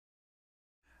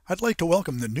I'd like to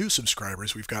welcome the new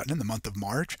subscribers we've gotten in the month of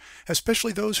March,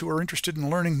 especially those who are interested in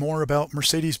learning more about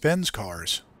Mercedes Benz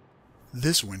cars.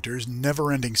 This winter's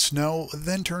never-ending snow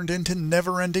then turned into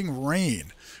never-ending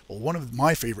rain. Well, one of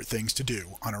my favorite things to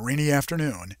do on a rainy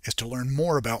afternoon is to learn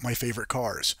more about my favorite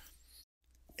cars.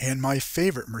 And my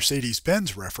favorite Mercedes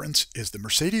Benz reference is the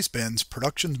Mercedes Benz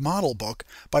Production Model Book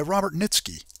by Robert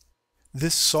Nitsky.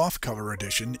 This softcover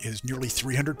edition is nearly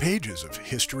 300 pages of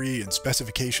history and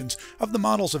specifications of the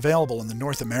models available in the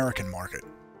North American market.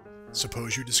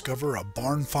 Suppose you discover a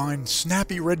barn-find,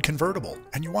 snappy red convertible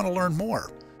and you want to learn more.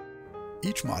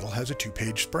 Each model has a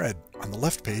two-page spread. On the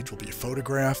left page will be a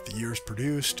photograph, the years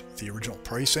produced, the original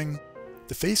pricing.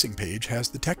 The facing page has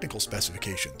the technical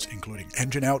specifications, including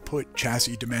engine output,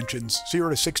 chassis dimensions,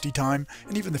 0 to 60 time,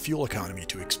 and even the fuel economy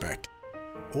to expect.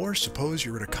 Or suppose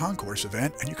you're at a concourse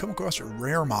event and you come across a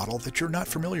rare model that you're not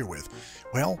familiar with.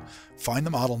 Well, find the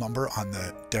model number on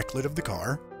the deck lid of the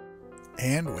car,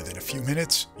 and within a few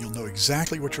minutes, you'll know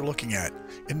exactly what you're looking at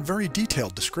in very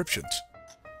detailed descriptions.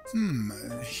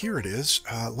 Here it is.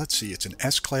 Let's see, it's an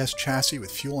S-Class chassis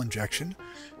with fuel injection,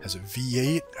 has a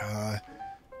V8,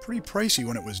 pretty pricey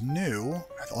when it was new.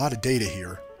 A lot of data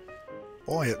here.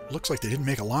 Boy, it looks like they didn't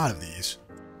make a lot of these.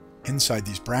 Inside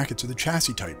these brackets are the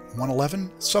chassis type, 111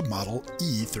 submodel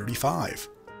E35.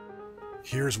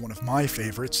 Here's one of my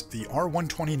favorites, the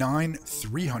R129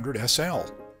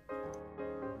 300SL.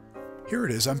 Here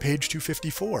it is on page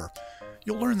 254.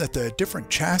 You'll learn that the different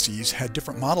chassis had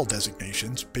different model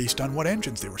designations based on what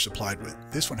engines they were supplied with.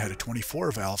 This one had a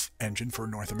 24-valve engine for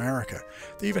North America.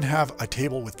 They even have a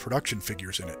table with production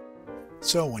figures in it.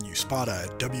 So when you spot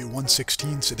a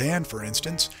W116 sedan, for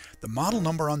instance, the model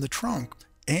number on the trunk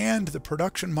and the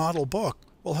production model book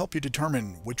will help you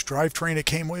determine which drivetrain it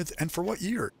came with and for what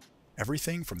year.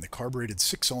 Everything from the carbureted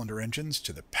 6-cylinder engines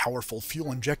to the powerful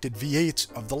fuel-injected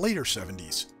V8s of the later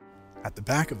 70s. At the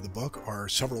back of the book are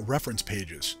several reference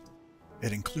pages.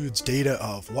 It includes data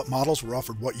of what models were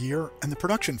offered what year and the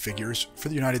production figures for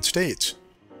the United States.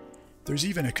 There's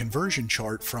even a conversion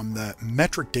chart from the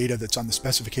metric data that's on the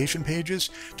specification pages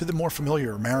to the more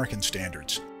familiar American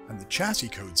standards. And the chassis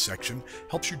code section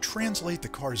helps you translate the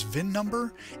car's VIN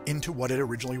number into what it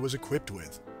originally was equipped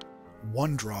with.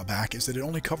 One drawback is that it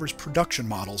only covers production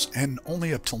models and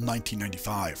only up till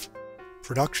 1995.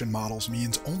 Production models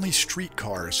means only street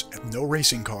cars, no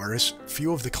racing cars,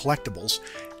 few of the collectibles,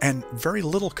 and very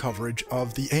little coverage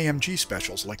of the AMG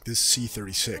specials like this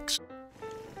C36.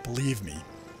 Believe me,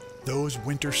 those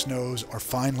winter snows are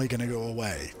finally going to go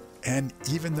away. And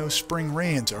even those spring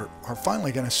rains are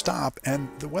finally going to stop and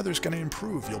the weather's going to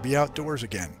improve. You'll be outdoors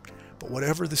again. But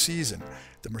whatever the season,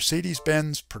 the Mercedes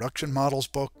Benz Production Models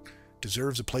book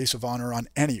deserves a place of honor on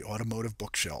any automotive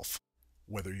bookshelf.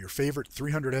 Whether your favorite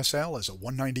 300SL is a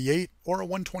 198 or a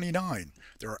 129,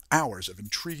 there are hours of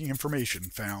intriguing information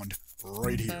found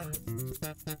right here.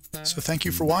 So thank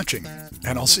you for watching,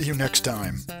 and I'll see you next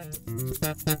time.